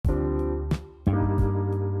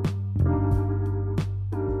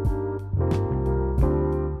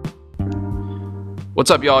What's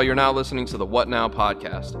up, y'all? You're now listening to the What Now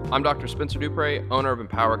podcast. I'm Dr. Spencer Dupre, owner of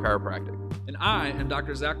Empower Chiropractic. And I am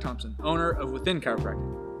Dr. Zach Thompson, owner of Within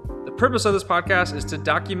Chiropractic. The purpose of this podcast is to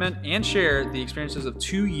document and share the experiences of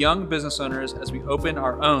two young business owners as we open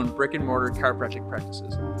our own brick and mortar chiropractic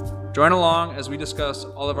practices. Join along as we discuss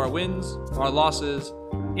all of our wins, our losses,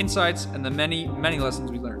 insights, and the many, many lessons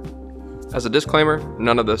we learned. As a disclaimer,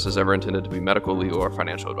 none of this is ever intended to be medical, legal, or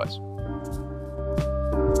financial advice.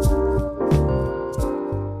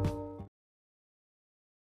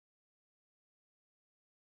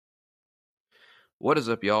 What is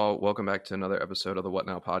up, y'all? Welcome back to another episode of the What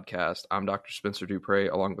Now podcast. I'm Dr. Spencer Dupre,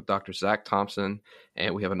 along with Dr. Zach Thompson,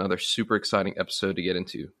 and we have another super exciting episode to get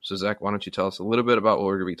into. So, Zach, why don't you tell us a little bit about what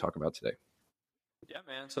we're going to be talking about today? Yeah,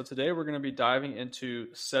 man. So today we're going to be diving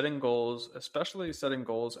into setting goals, especially setting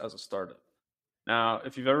goals as a startup. Now,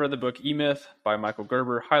 if you've ever read the book E-Myth by Michael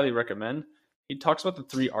Gerber, highly recommend. He talks about the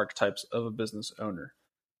three archetypes of a business owner.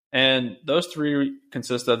 And those three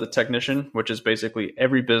consist of the technician, which is basically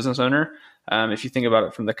every business owner. If you think about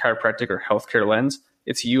it from the chiropractic or healthcare lens,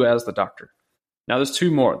 it's you as the doctor. Now, there's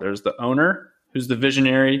two more. There's the owner, who's the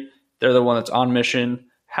visionary. They're the one that's on mission,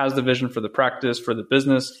 has the vision for the practice, for the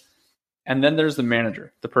business. And then there's the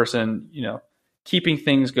manager, the person, keeping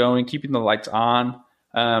things going, keeping the lights on,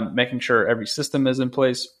 making sure every system is in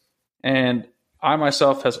place. And I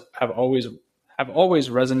myself have always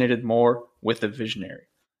resonated more with the visionary.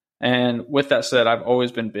 And with that said, I've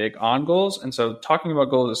always been big on goals. And so talking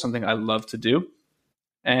about goals is something I love to do.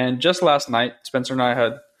 And just last night, Spencer and I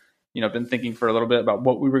had, been thinking for a little bit about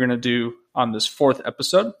what we were going to do on this fourth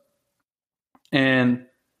episode. And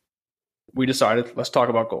we decided, let's talk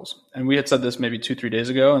about goals. And we had said this maybe 2-3 days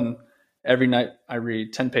ago. And every night I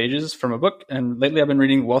read 10 pages from a book. And lately I've been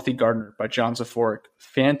reading Wealthy Gardener by John Zaforic.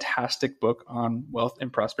 Fantastic book on wealth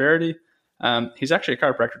and prosperity. He's actually a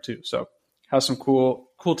chiropractor too. So has some cool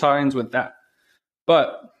tie-ins with that.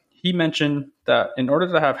 But he mentioned that in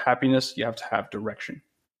order to have happiness, you have to have direction.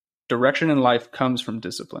 Direction in life comes from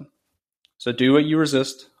discipline. So do what you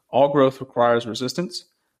resist. All growth requires resistance.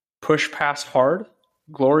 Push past hard.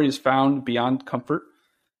 Glory is found beyond comfort.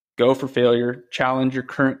 Go for failure. Challenge your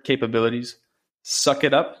current capabilities. Suck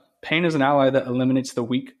it up. Pain is an ally that eliminates the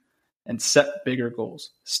weak. And set bigger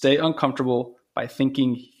goals. Stay uncomfortable by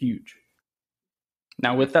thinking huge.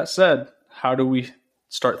 Now, with that said, how do we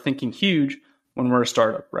start thinking huge when we're a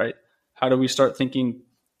startup, right? How do we start thinking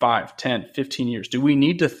 5, 10, 15 years? Do we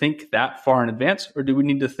need to think that far in advance, or do we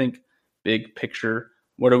need to think big picture?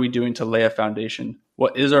 What are we doing to lay a foundation?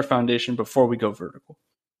 What is our foundation before we go vertical?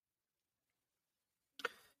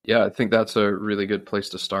 Yeah, I think that's a really good place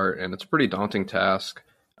to start. And it's a pretty daunting task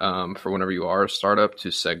for whenever you are a startup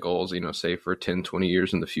to set goals, say for 10, 20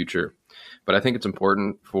 years in the future. But I think it's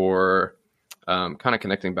important for kind of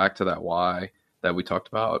connecting back to that why that we talked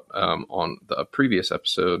about on the previous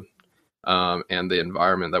episode and the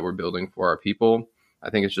environment that we're building for our people. I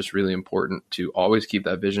think it's just really important to always keep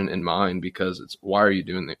that vision in mind, because it's why are you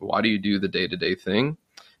doing it? Why do you do the day-to-day thing?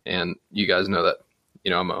 And you guys know that,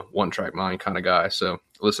 I'm a one-track mind kind of guy. So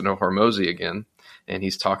listen to Hormozi again, and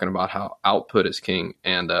he's talking about how output is king.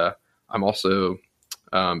 And I'm also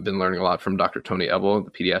been learning a lot from Dr. Tony Ebel,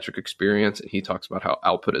 the pediatric experience, and he talks about how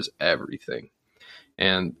output is everything.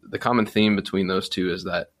 And the common theme between those two is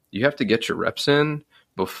that you have to get your reps in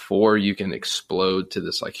before you can explode to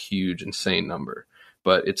this huge, insane number.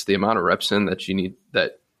 But it's the amount of reps in that you need,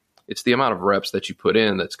 it's the amount of reps that you put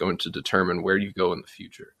in that's going to determine where you go in the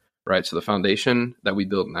future, right? So the foundation that we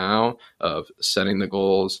build now of setting the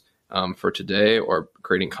goals for today, or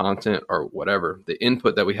creating content or whatever, the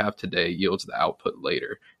input that we have today yields the output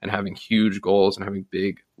later. And having huge goals and having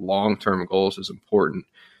big long-term goals is important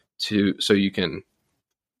so you can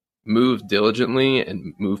move diligently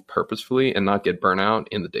and move purposefully and not get burnt out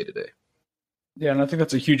in the day-to-day. Yeah, and I think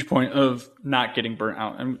that's a huge point of not getting burnt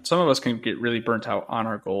out. And some of us can get really burnt out on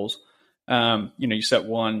our goals. You set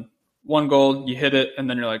one goal, you hit it, and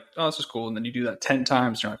then you're like, oh, this is cool. And then you do that 10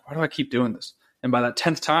 times. And you're like, why do I keep doing this? And by that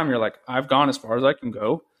 10th time, you're like, I've gone as far as I can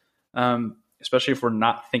go, especially if we're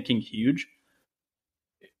not thinking huge.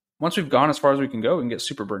 Once we've gone as far as we can go, we can get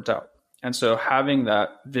super burnt out. And so having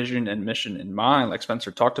that vision and mission in mind, like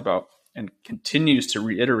Spencer talked about and continues to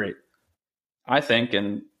reiterate, I think,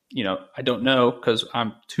 and, I don't know because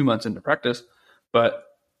I'm 2 months into practice, but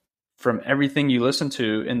from everything you listen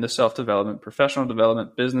to in the self-development, professional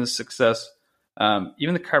development, business success,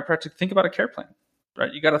 even the chiropractic, think about a care plan,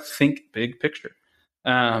 right? You got to think big picture.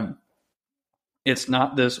 It's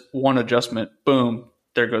not this one adjustment, boom,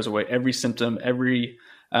 there goes away every symptom, every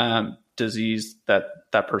disease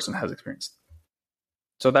that person has experienced.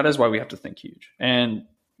 So that is why we have to think huge. And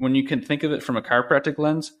when you can think of it from a chiropractic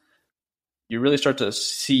lens, you really start to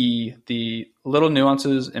see the little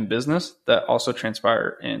nuances in business that also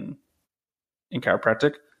transpire in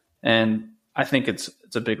chiropractic. And I think it's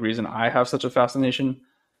a big reason I have such a fascination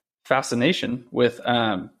with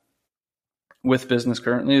business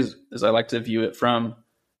currently is I like to view it from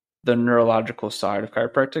the neurological side of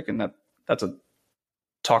chiropractic, and that's a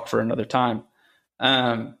talk for another time.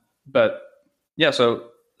 But yeah, so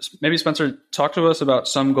maybe Spencer, talk to us about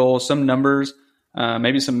some goals, some numbers,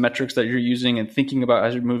 maybe some metrics that you're using and thinking about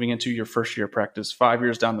as you're moving into your first year of practice, 5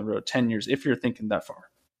 years down the road, 10 years, if you're thinking that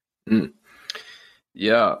far.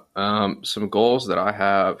 Yeah. Some goals that I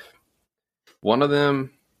have. One of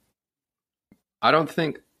them, I don't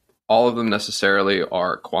think all of them necessarily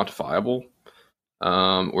are quantifiable,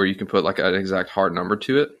 where you can put like an exact hard number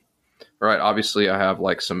to it. Right. Obviously I have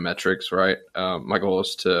like some metrics, right? My goal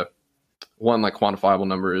is to, one like quantifiable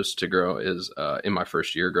number is to grow is in my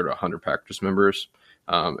first year, go to 100 practice members,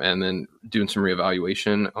 and then doing some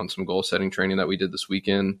reevaluation on some goal setting training that we did this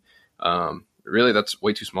weekend. Really, that's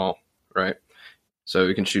way too small, right? So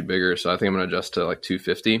we can shoot bigger. So I think I'm going to adjust to like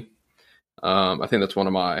 250. I think that's one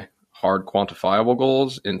of my hard quantifiable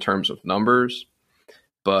goals in terms of numbers.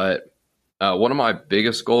 But one of my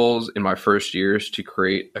biggest goals in my first year is to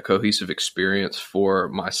create a cohesive experience for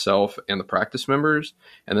myself and the practice members.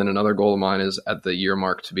 And then another goal of mine is at the year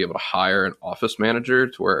mark to be able to hire an office manager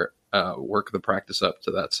to where work the practice up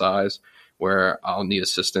to that size where I'll need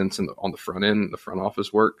assistance on the front end, the front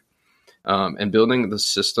office work. And building the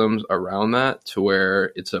systems around that to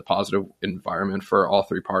where it's a positive environment for all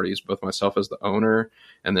three parties, both myself as the owner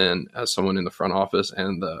and then as someone in the front office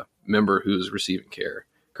and the member who's receiving care,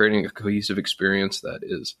 creating a cohesive experience that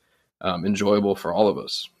is enjoyable for all of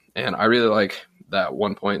us. And I really like that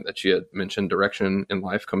one point that you had mentioned, direction in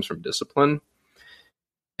life comes from discipline.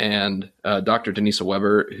 And Dr. Denisa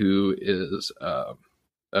Weber, who is a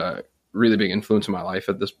really big influence in my life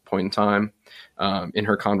at this point in time, in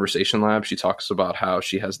her conversation lab, she talks about how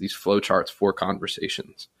she has these flow charts for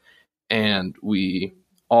conversations. And we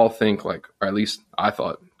all think like, or at least I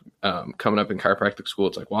thought coming up in chiropractic school,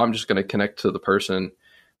 it's like, well, I'm just going to connect to the person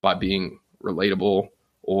by being relatable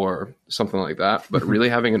or something like that. But really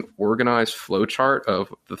having an organized flow chart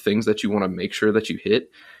of the things that you want to make sure that you hit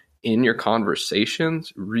in your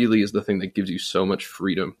conversations really is the thing that gives you so much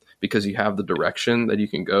freedom because you have the direction that you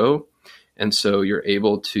can go. And so you're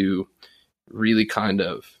able to really kind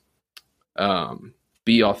of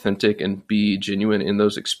be authentic and be genuine in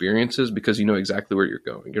those experiences because you know exactly where you're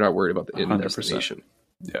going. You're not worried about the end 100%. destination.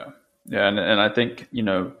 Yeah. Yeah. And I think,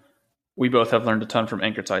 we both have learned a ton from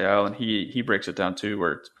Ankur Tayal, and he breaks it down too,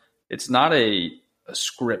 where it's not a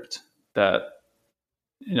script that,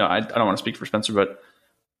 I don't want to speak for Spencer, but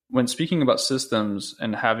when speaking about systems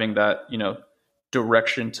and having that,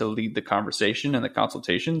 direction to lead the conversation and the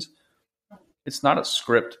consultations, it's not a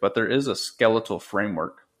script, but there is a skeletal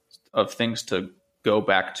framework of things to go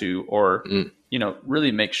back to or,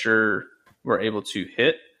 really make sure we're able to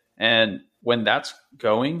hit. And when that's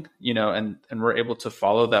going, and we're able to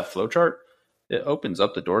follow that flow chart, it opens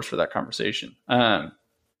up the doors for that conversation. And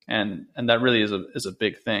that really is a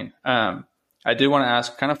big thing. I do want to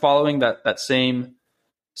ask, kind of following that same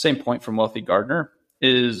point from Wealthy Gardner,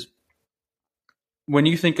 is when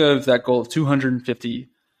you think of that goal of 250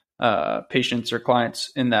 patients or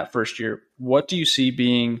clients in that first year, what do you see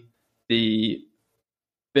being the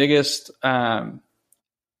biggest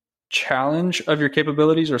challenge of your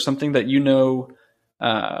capabilities, or something that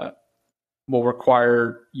will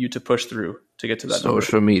require you to push through to get to that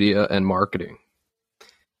social number? Media and marketing.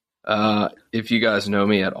 If you guys know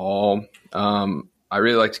me at all, I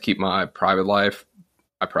really like to keep my private life,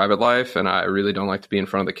 and I really don't like to be in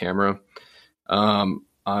front of the camera.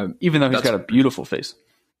 Even though he's got a beautiful face.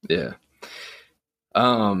 Yeah.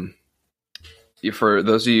 For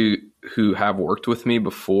those of you who have worked with me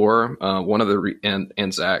before,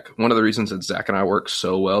 and Zach, one of the reasons that Zach and I work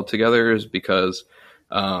so well together is because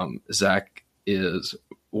Zach is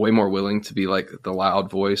way more willing to be like the loud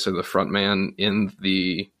voice or the front man in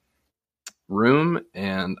the room.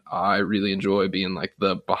 And I really enjoy being like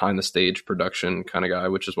the behind the stage production kind of guy,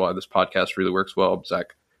 which is why this podcast really works well.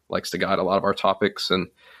 Zach likes to guide a lot of our topics and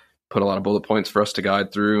put a lot of bullet points for us to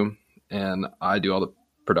guide through. And I do all the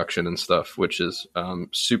production and stuff, which is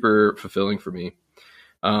super fulfilling for me.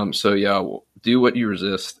 So yeah, do what you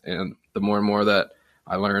resist. And the more and more that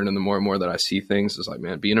I learn and the more and more that I see things is like,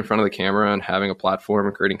 man, being in front of the camera and having a platform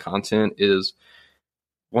and creating content is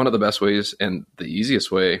one of the best ways and the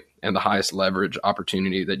easiest way and the highest leverage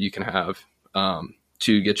opportunity that you can have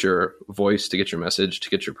to get your voice, to get your message, to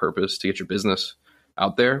get your purpose, to get your business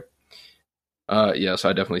out there. Yes,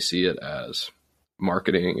 I definitely see it as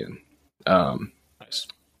marketing and Nice.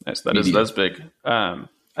 Nice. media. That's big.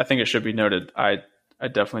 I think it should be noted. I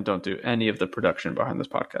definitely don't do any of the production behind this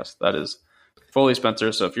podcast. That is fully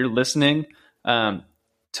Spencer. So if you're listening,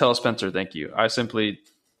 tell Spencer thank you. I simply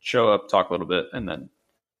show up, talk a little bit, and then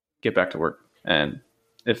get back to work. And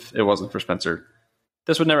if it wasn't for Spencer,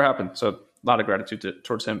 this would never happen. So a lot of gratitude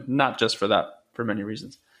towards him, not just for that, for many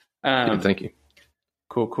reasons. Thank you.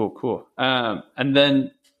 Cool. And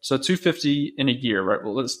then so 250 in a year, right?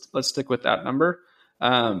 Well, let's stick with that number.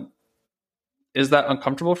 Is that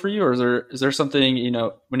uncomfortable for you, or is there something,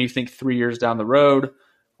 when you think 3 years down the road,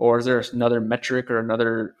 or is there another metric or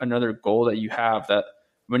another goal that you have that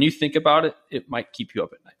when you think about it, it might keep you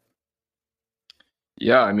up at night?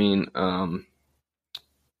 Yeah, I mean, I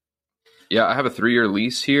have a 3-year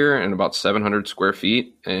lease here and about 700 square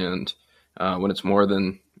feet. And when it's more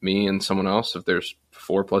than me and someone else, if there's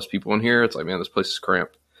 4+ people in here, it's like, man, this place is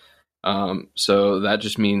cramped. So that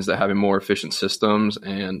just means that having more efficient systems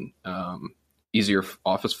and easier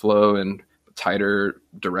office flow and tighter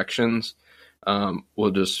directions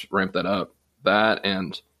will just ramp that up. That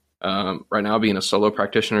and right now being a solo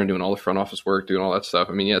practitioner, doing all the front office work, doing all that stuff.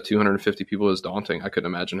 I mean, 250 people is daunting. I couldn't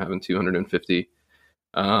imagine having 250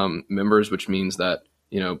 members, which means that,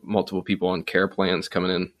 multiple people on care plans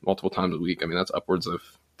coming in multiple times a week. I mean, that's upwards of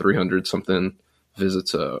 300 something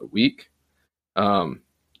visits a week.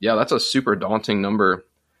 That's a super daunting number.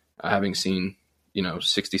 Having seen,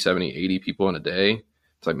 60, 70, 80 people in a day.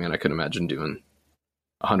 It's like, man, I couldn't imagine doing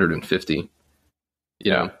 150,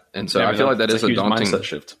 And so I feel like that is a daunting mindset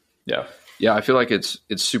shift. Yeah. Yeah. I feel like it's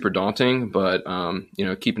super daunting, but,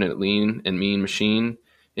 keeping it lean and mean machine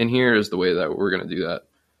in here is the way that we're going to do that.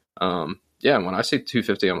 When I say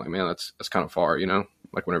 250, I'm like, man, that's kind of far,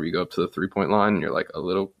 like whenever you go up to the 3-point line and you're like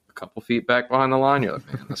a couple feet back behind the line, you're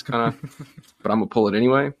like, man, that's kind of, but I'm gonna pull it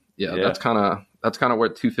anyway. Yeah. That's kind of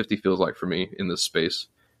what 250 feels like for me in this space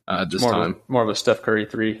this time. More of a Steph Curry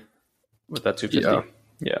 3 with that 250.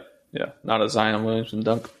 Yeah. Not a Zion Williamson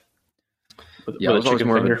dunk. I was always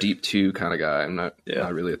more of a deep 2 kind of guy. I'm not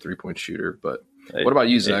really a 3-point shooter, but what about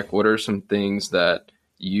you, Zach? What are some things that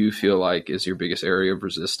you feel like is your biggest area of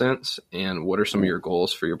resistance, and what are some of your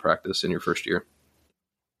goals for your practice in your first year?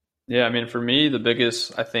 Yeah, I mean, for me, the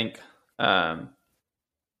biggest, I think, like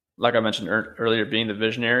I mentioned earlier, being the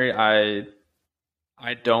visionary, I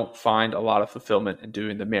don't find a lot of fulfillment in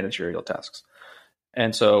doing the managerial tasks.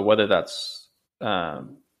 And so whether that's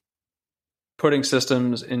putting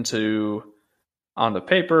systems on the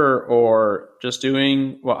paper or just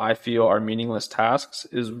doing what I feel are meaningless tasks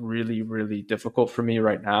is really, really difficult for me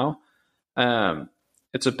right now.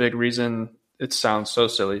 It's a big reason. It sounds so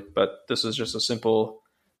silly, but this is just a simple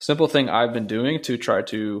thing I've been doing to try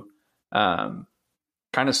to kind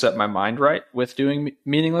of set my mind right with doing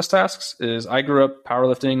meaningless tasks. Is I grew up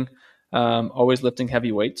powerlifting, always lifting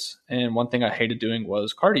heavy weights. And one thing I hated doing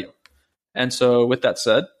was cardio. And so with that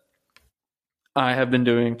said, I have been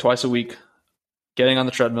doing twice a week, getting on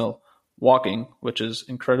the treadmill, walking, which is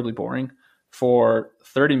incredibly boring, for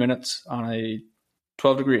 30 minutes on a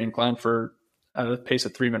 12-degree incline at a pace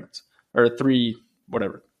of 3 minutes, or 3,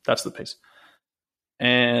 whatever. That's the pace.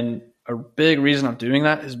 And a big reason I'm doing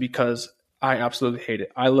that is because I absolutely hate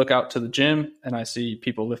it. I look out to the gym and I see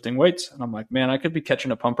people lifting weights and I'm like, man, I could be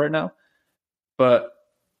catching a pump right now. But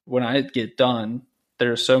when I get done,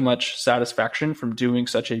 there's so much satisfaction from doing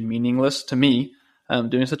such a meaningless, to me,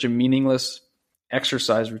 doing such a meaningless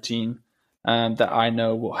exercise routine that I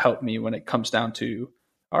know will help me when it comes down to,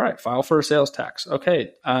 all right, file for a sales tax.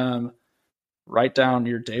 Okay. Write down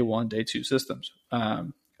your day 1, day 2 systems.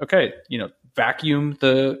 Okay. Vacuum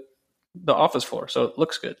the office floor so it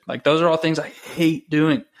looks good. Like, those are all things I hate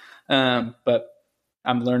doing. But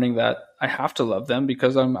I'm learning that I have to love them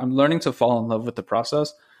because I'm learning to fall in love with the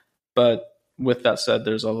process. But with that said,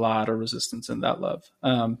 there's a lot of resistance in that love.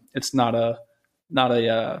 It's not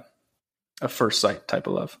a first sight type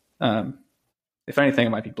of love. If anything, it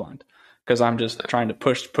might be blind because I'm just trying to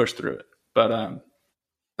push through it. But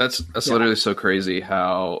that's literally so crazy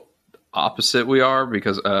how opposite we are,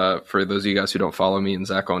 because for those of you guys who don't follow me and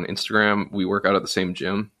Zach on Instagram, we work out at the same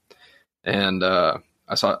gym, and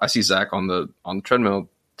I see Zach on the treadmill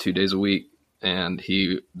 2 days a week, and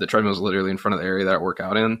the treadmill is literally in front of the area that I work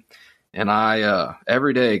out in, and I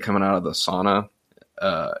every day coming out of the sauna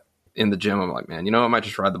in the gym, I'm like, man, I might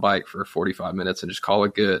just ride the bike for 45 minutes and just call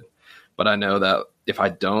it good. But I know that if I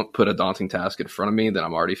don't put a daunting task in front of me, then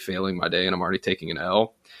I'm already failing my day and I'm already taking an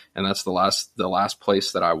L. And that's the last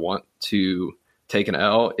place that I want to take an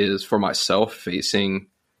L, is for myself facing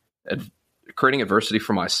creating adversity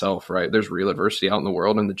for myself, right? There's real adversity out in the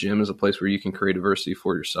world, and the gym is a place where you can create adversity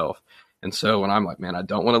for yourself. And so when I'm like, man, I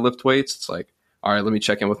don't want to lift weights, it's like, all right, let me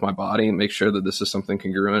check in with my body and make sure that this is something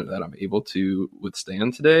congruent that I'm able to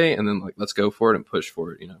withstand today. And then like, let's go for it and push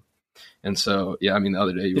for it, And so, yeah, I mean, the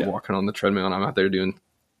other day you were walking on the treadmill and I'm out there doing,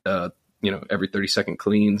 every 30-second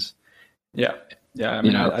cleans. Yeah. Yeah. I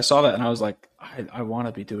mean, I saw that and I was like, I want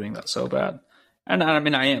to be doing that so bad. And I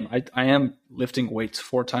mean, I am lifting weights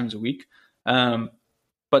 4 times a week. But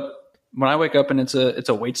when I wake up and it's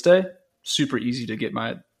a weights day, super easy to get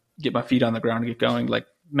my feet on the ground and get going, like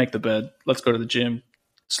make the bed, let's go to the gym,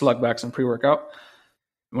 slug back some pre-workout.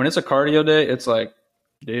 When it's a cardio day, it's like,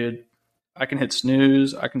 dude, I can hit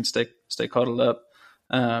snooze, I can stay cuddled up.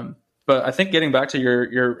 But I think getting back to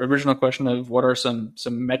your original question of what are some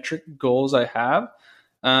metric goals I have,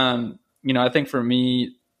 I think for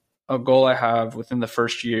me, a goal I have within the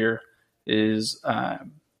first year is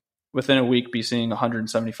within a week be seeing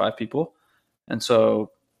 175 people. And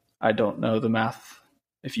so I don't know the math.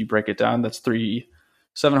 If you break it down, that's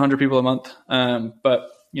 700 people a month. But,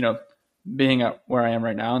 being at where I am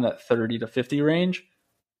right now in that 30 to 50 range,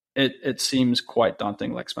 it seems quite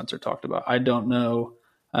daunting, like Spencer talked about. I don't know.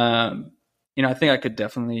 I think I could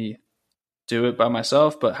definitely do it by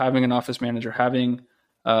myself, but having an office manager, having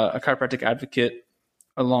a chiropractic advocate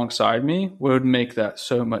alongside me would make that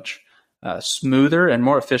so much smoother and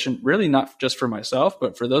more efficient, really not just for myself,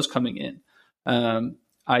 but for those coming in.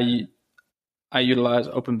 I utilize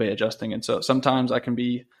open bay adjusting. And so sometimes I can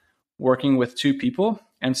be working with 2 people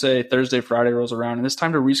and say Thursday, Friday rolls around and it's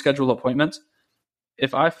time to reschedule appointments.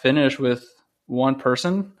 If I finish with one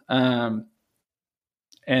person and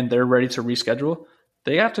they're ready to reschedule,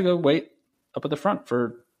 they have to go wait up at the front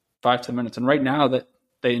for 5-10 minutes. And right now that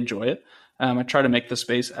they enjoy it, I try to make the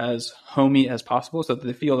space as homey as possible so that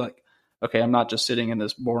they feel like, okay, I'm not just sitting in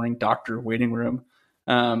this boring doctor waiting room.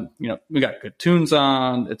 We got good tunes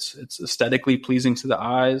on. It's aesthetically pleasing to the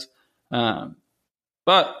eyes.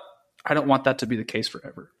 But I don't want that to be the case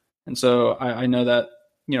forever. And so I know that,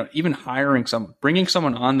 even bringing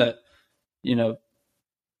someone on that,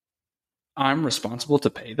 I'm responsible to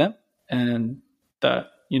pay them and that,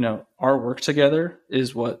 our work together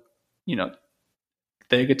is what,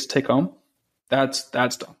 they get to take home. That's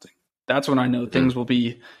daunting. That's when I know things will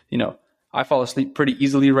be, I fall asleep pretty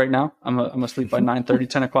easily right now. I'm asleep by 9:30,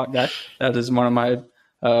 10 o'clock guy. That is one of my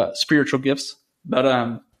spiritual gifts. But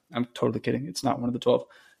I'm totally kidding. It's not one of the 12.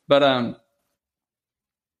 But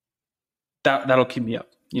that'll keep me up.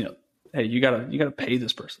 Hey, you gotta pay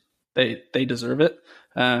this person. They deserve it.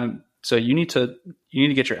 So you need to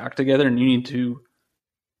get your act together and you need to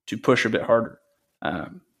push a bit harder.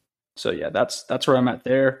 So yeah, that's where I'm at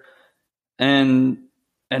there. And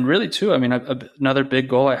really too, I mean, another big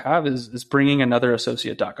goal I have is bringing another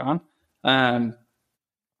associate doc on. And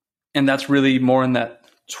that's really more in that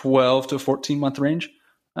 12 to 14 month range.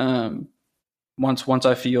 Once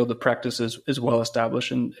I feel the practice is well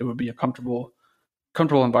established and it would be a comfortable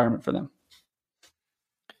environment for them.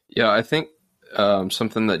 Yeah, I think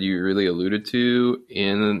something that you really alluded to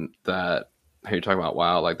in that, how you're talking about,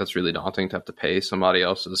 wow, like that's really daunting to have to pay somebody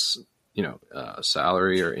else's,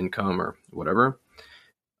 salary or income or whatever.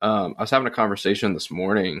 I was having a conversation this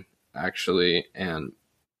morning, actually, and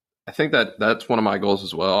I think that's one of my goals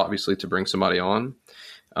as well, obviously, to bring somebody on.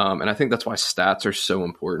 And I think that's why stats are so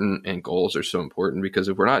important and goals are so important, because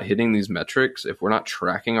if we're not hitting these metrics, if we're not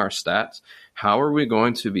tracking our stats, how are we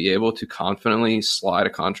going to be able to confidently slide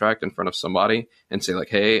a contract in front of somebody and say like,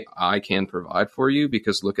 hey, I can provide for you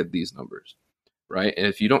because look at these numbers, right? And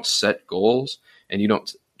if you don't set goals and you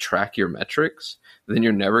don't track your metrics, then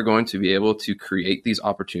you're never going to be able to create these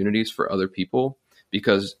opportunities for other people,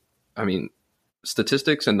 because, I mean,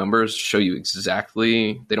 statistics and numbers show you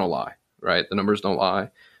exactly, they don't lie, right? The numbers don't lie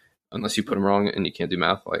unless you put them wrong and you can't do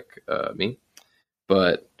math like me.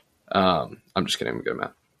 But I'm just kidding, I'm good at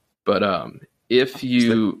math. But if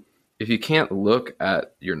you can't look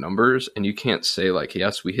at your numbers and you can't say like,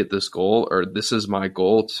 yes, we hit this goal, or this is my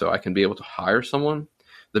goal so I can be able to hire someone,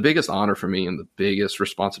 the biggest honor for me and the biggest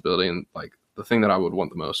responsibility and like the thing that I would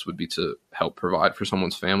want the most would be to help provide for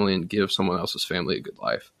someone's family and give someone else's family a good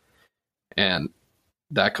life. And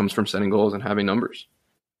that comes from setting goals and having numbers.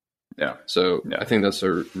 Yeah. So yeah. I think that's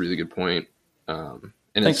a really good point. And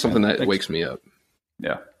it's something that wakes me up.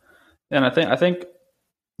 Yeah. And I think,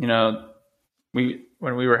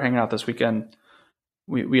 when we were hanging out this weekend,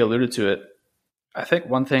 we alluded to it. I think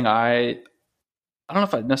one thing I don't know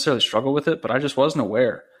if I necessarily struggle with it, but I just wasn't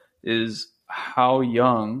aware is how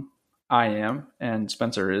young I am and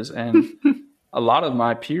Spencer is. And a lot of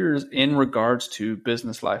my peers in regards to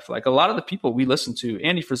business life, like a lot of the people we listen to,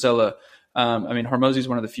 Andy Frisella, I mean, Hormozy is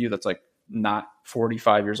one of the few that's like not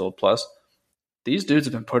 45 years old plus. These dudes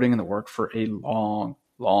have been putting in the work for a long,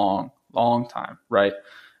 long, long time, right?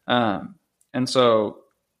 And so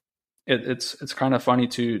it's kind of funny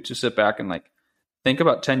to sit back and like think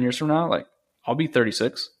about 10 years from now. Like, I'll be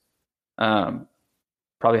 36,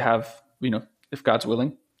 probably have, if God's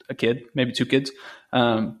willing, a kid, maybe 2 kids,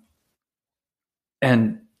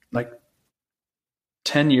 and like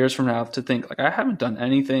 10 years from now to think like I haven't done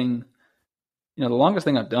anything. The longest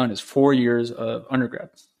thing I've done is 4 years of undergrad.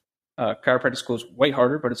 Chiropractic school is way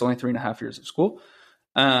harder, but it's only 3.5 years of school.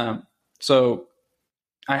 So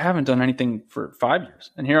I haven't done anything for 5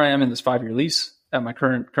 years, and here I am in this 5-year lease at my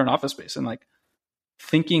current office space, and like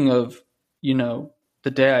thinking of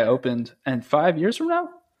the day I opened, and 5 years from now,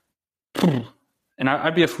 and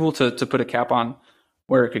I'd be a fool to put a cap on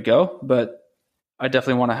where it could go, but I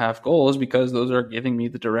definitely want to have goals because those are giving me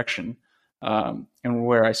the direction and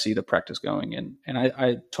where I see the practice going. And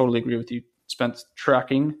I totally agree with you, Spence.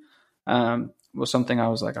 Tracking was something I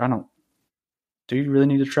was like, do you really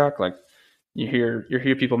need to track? Like you hear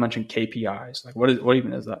people mention KPIs. Like what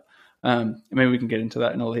even is that? Maybe we can get into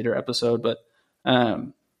that in a later episode, but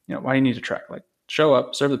why do you need to track? Like show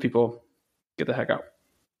up, serve the people, get the heck out.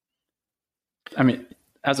 I mean,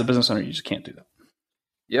 as a business owner, you just can't do that.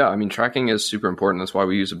 Yeah, I mean, tracking is super important. That's why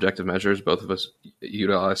we use objective measures. Both of us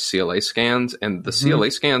utilize CLA scans, and the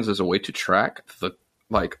CLA scans is a way to track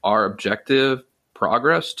our objective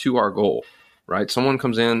progress to our goal, right? Someone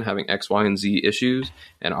comes in having X, Y, and Z issues,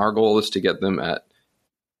 and our goal is to get them at,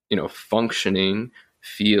 functioning,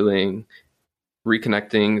 feeling,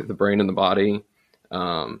 reconnecting the brain and the body,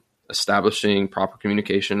 establishing proper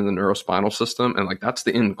communication in the neurospinal system, and like that's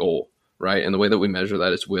the end goal, right? And the way that we measure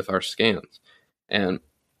that is with our scans, and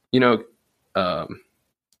in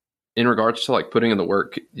regards to like putting in the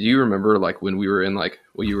work, do you remember like when we were in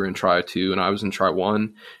you were in try 2 and I was in try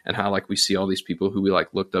 1, and how like we see all these people who we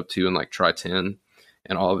like looked up to in like try 10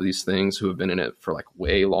 and all of these things who have been in it for like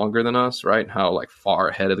way longer than us, right? And how like far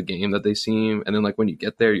ahead of the game that they seem. And then like when you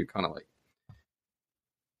get there, you're kind of like,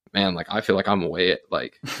 man, like I feel like I'm way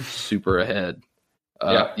like super ahead,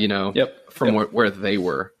 from where they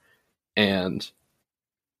were. And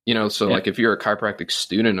like if you're a chiropractic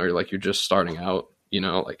student or like you're just starting out,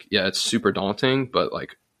 it's super daunting, but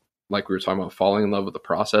like we were talking about, falling in love with the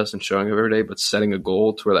process and showing up every day, but setting a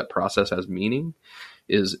goal to where that process has meaning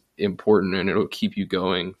is important, and it'll keep you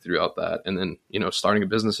going throughout that. And then, starting a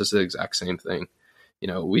business is the exact same thing.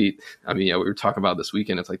 We were talking about this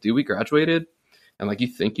weekend. It's like, dude, we graduated and like, you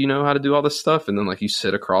think you know how to do all this stuff. And then like you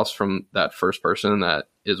sit across from that first person that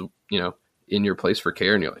is, in your place for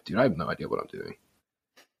care. And you're like, dude, I have no idea what I'm doing.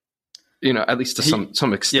 At least to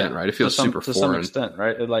some extent, right? It feels super foreign. To some extent,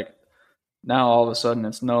 right? Like now all of a sudden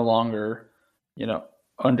it's no longer,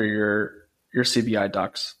 under your CBI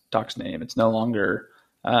doc's name. It's no longer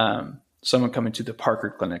someone coming to the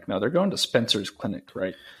Parker clinic. No, they're going to Spencer's clinic,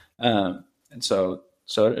 right? And so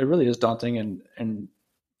it really is daunting, and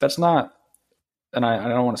that's not, and I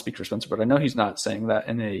don't want to speak for Spencer, but I know he's not saying that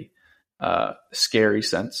in a scary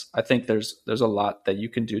sense. I think there's a lot that you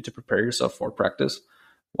can do to prepare yourself for practice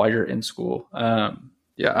while you're in school.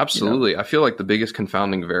 Yeah, absolutely. I feel like the biggest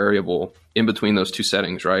confounding variable in between those two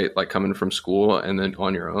settings, right? Like coming from school and then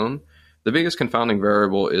on your own, the biggest confounding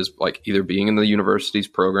variable is like either being in the university's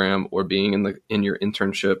program or being in your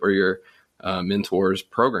internship or your mentor's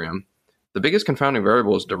program. The biggest confounding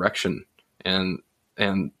variable is direction and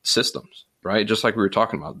systems, right? Just like we were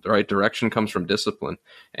talking about, right? Direction comes from discipline.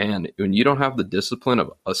 And when you don't have the discipline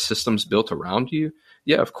of a systems built around you,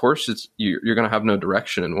 yeah, of course you're going to have no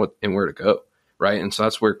direction in where to go, right? And so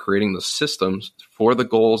that's where creating the systems for the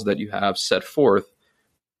goals that you have set forth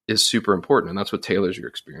is super important, and that's what tailors your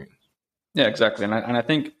experience. Yeah, exactly. And I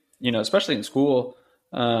think, especially in school,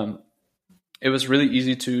 it was really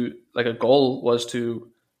easy to, like, a goal was to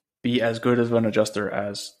be as good of an adjuster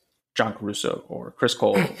as John Caruso or Chris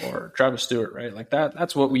Cole or Travis Stewart, right? Like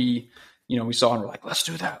that's what we saw, and we're like, let's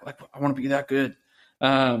do that. Like, I want to be that good.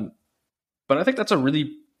 But I think that's a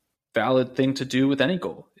really valid thing to do with any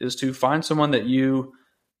goal, is to find someone that you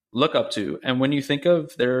look up to. And when you think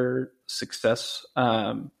of their success,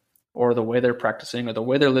 or the way they're practicing or the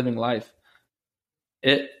way they're living life,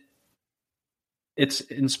 it's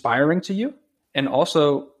inspiring to you. And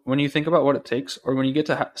also when you think about what it takes, or when you get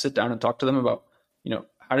to sit down and talk to them about,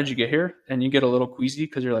 how did you get here? And you get a little queasy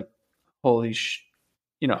because you're like, holy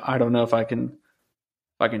I don't know if I can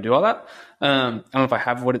do all that. I don't know if I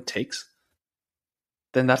have what it takes.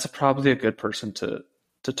 Then that's probably a good person to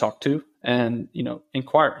talk to and,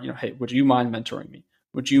 inquire, hey, would you mind mentoring me?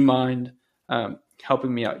 Would you mind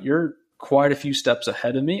helping me out? Your quite a few steps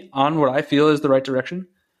ahead of me on what I feel is the right direction.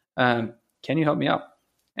 Can you help me out?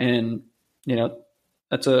 And,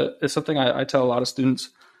 it's something I tell a lot of students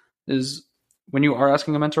is when you are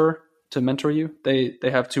asking a mentor to mentor you, they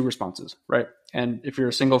have two responses, right? And if you're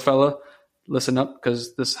a single fella, listen up,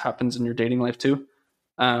 because this happens in your dating life too.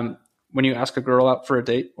 When you ask a girl out for a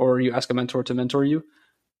date or you ask a mentor to mentor you,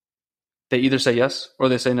 they either say yes or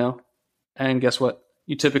they say no. And guess what?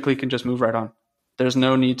 You typically can just move right on. There's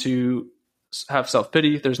no need to have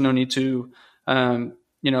self-pity. There's no need to,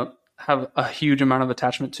 have a huge amount of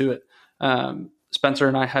attachment to it. Spencer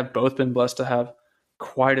and I have both been blessed to have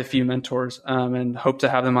quite a few mentors, and hope to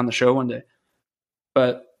have them on the show one day.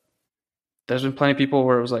 But there's been plenty of people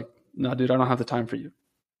where it was like, no, dude, I don't have the time for you.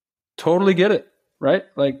 Totally get it, right?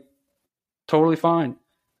 Like, totally fine.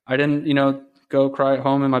 I didn't, go cry at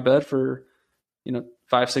home in my bed for,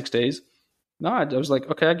 5-6 days. No, I was like,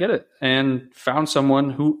 okay, I get it. And found someone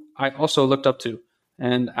who I also looked up to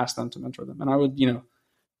and asked them to mentor them. And I would,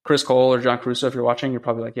 Chris Cole or John Caruso, if you're watching, you're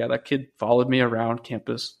probably like, yeah, that kid followed me around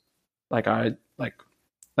campus. Like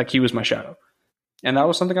he was my shadow. And that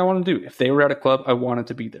was something I wanted to do. If they were at a club, I wanted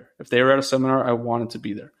to be there. If they were at a seminar, I wanted to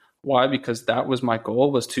be there. Why? Because that was my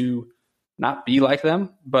goal, was to not be like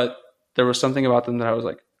them, but there was something about them that I was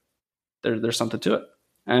like, there's something to it.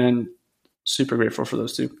 And super grateful for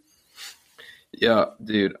those two. Yeah,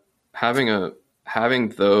 dude, having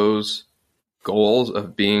those goals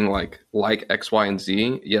of being like X, Y, and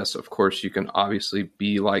Z. Yes, of course, you can obviously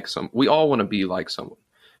be like we all want to be like someone,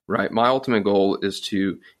 right? My ultimate goal is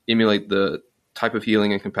to emulate the type of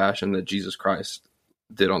healing and compassion that Jesus Christ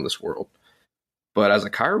did on this world. But as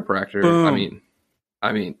a chiropractor, boom.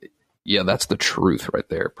 I mean, yeah, that's the truth right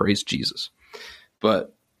there. Praise Jesus.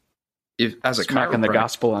 But if as a smacking the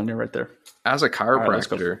gospel on you right there. As a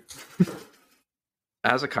chiropractor,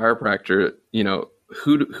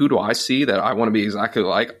 who do I see that I want to be exactly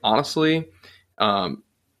like? Honestly, and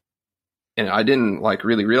I didn't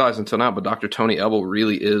really realize until now, but Dr. Tony Ebel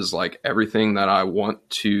really is like everything that I want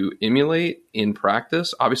to emulate in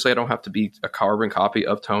practice. Obviously, I don't have to be a carbon copy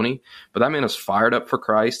of Tony, but that man is fired up for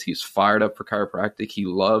Christ. He's fired up for chiropractic. He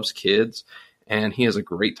loves kids, and he has a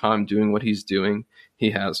great time doing what he's doing.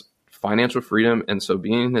 He has financial freedom, and so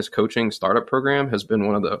being in his coaching startup program has been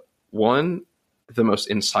one of the most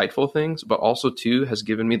insightful things, but also two, has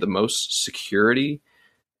given me the most security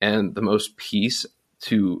and the most peace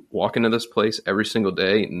to walk into this place every single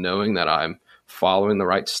day, knowing that I'm following the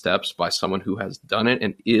right steps by someone who has done it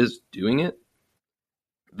and is doing it.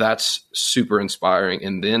 That's super inspiring.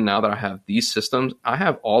 And then now that I have these systems, I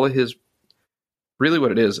have all of his, really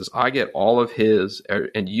what it is I get all of his,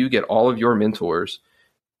 and you get all of your mentors'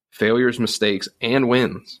 failures, mistakes, and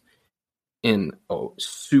wins in a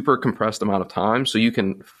super compressed amount of time, so you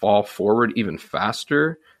can fall forward even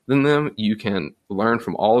faster than them. You can learn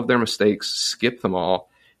from all of their mistakes, skip them all,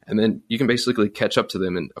 and then you can basically catch up to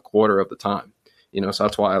them in a quarter of the time. So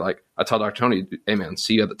that's why I tell Dr. Tony, hey man,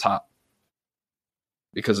 see you at the top,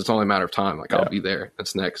 because it's only a matter of time. I'll be there.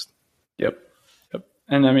 That's next. Yep.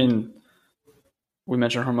 And I mean, we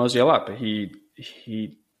mentioned Hormozi a lot, but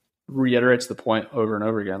he reiterates the point over and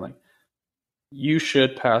over again. You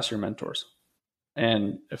should pass your mentors.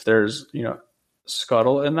 And if there's,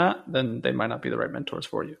 scuttle in that, then they might not be the right mentors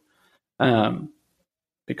for you.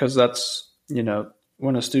 Because that's,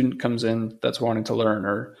 when a student comes in that's wanting to learn,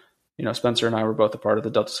 or, Spencer and I were both a part of the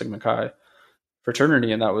Delta Sigma Chi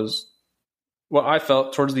fraternity. And that was what I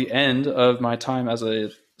felt towards the end of my time as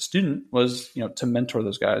a student was, to mentor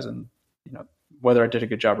those guys. And, whether I did a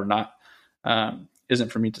good job or not,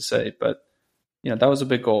 isn't for me to say, but that was a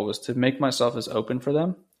big goal, was to make myself as open for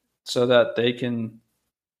them so that they can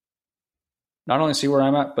not only see where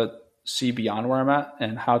I'm at, but see beyond where I'm at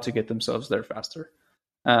and how to get themselves there faster.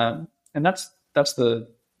 And that's the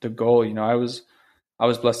goal. I was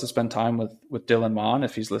blessed to spend time with Dylan Mon,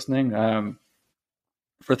 if he's listening,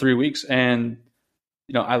 for 3 weeks. And,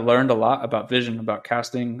 I learned a lot about vision, about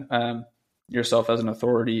casting yourself as an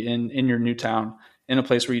authority in your new town, in a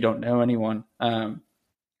place where you don't know anyone,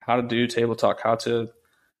 how to do table talk, how to,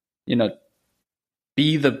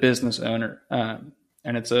 be the business owner.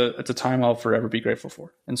 And it's a time I'll forever be grateful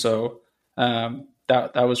for. And so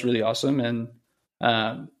that was really awesome. And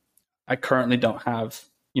I currently don't have,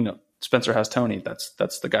 Spencer has Tony.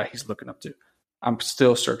 That's the guy he's looking up to. I'm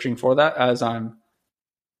still searching for that as I'm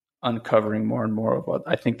uncovering more and more of what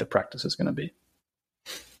I think the practice is going to be.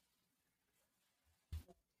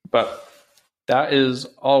 But that is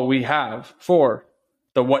all we have for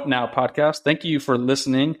the What Now podcast. Thank you for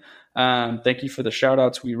listening. Thank you for the shout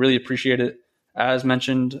outs. We really appreciate it. As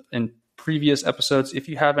mentioned in previous episodes. If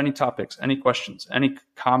you have any topics, any questions, any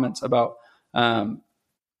comments about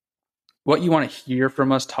what you want to hear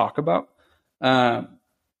from us talk about,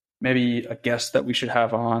 maybe a guest that we should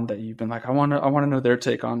have on that you've been like, I want to know their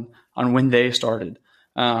take on when they started.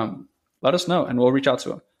 Let us know and we'll reach out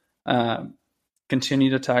to them.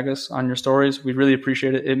 Continue to tag us on your stories. We really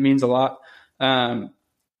appreciate it. It means a lot.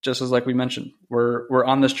 Just as like we mentioned, we're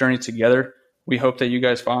on this journey together. We hope that you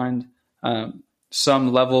guys find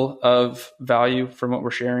some level of value from what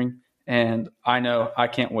we're sharing. And I know I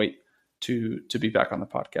can't wait to be back on the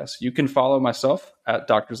podcast. You can follow myself at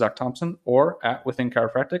Dr. Zach Thompson or at Within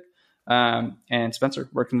Chiropractic. And Spencer,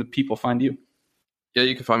 where can the people find you? Yeah,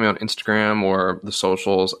 you can find me on Instagram or the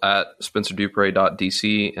socials at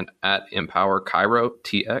SpencerDupre.dc and at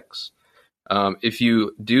EmpowerChiroTX. If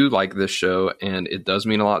you do like this show and it does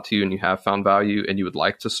mean a lot to you and you have found value and you would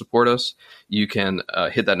like to support us, you can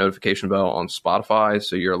hit that notification bell on Spotify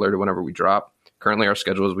so you're alerted whenever we drop. Currently, our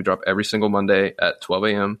schedule is we drop every single Monday at 12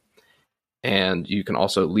 a.m. And you can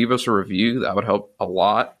also leave us a review. That would help a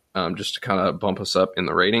lot, just to kind of bump us up in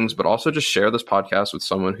the ratings, but also just share this podcast with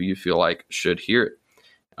someone who you feel like should hear it.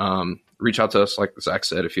 Reach out to us, like Zach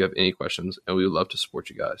said, if you have any questions, and we would love to support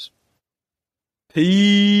you guys.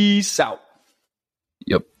 Peace out.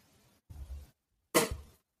 Yep.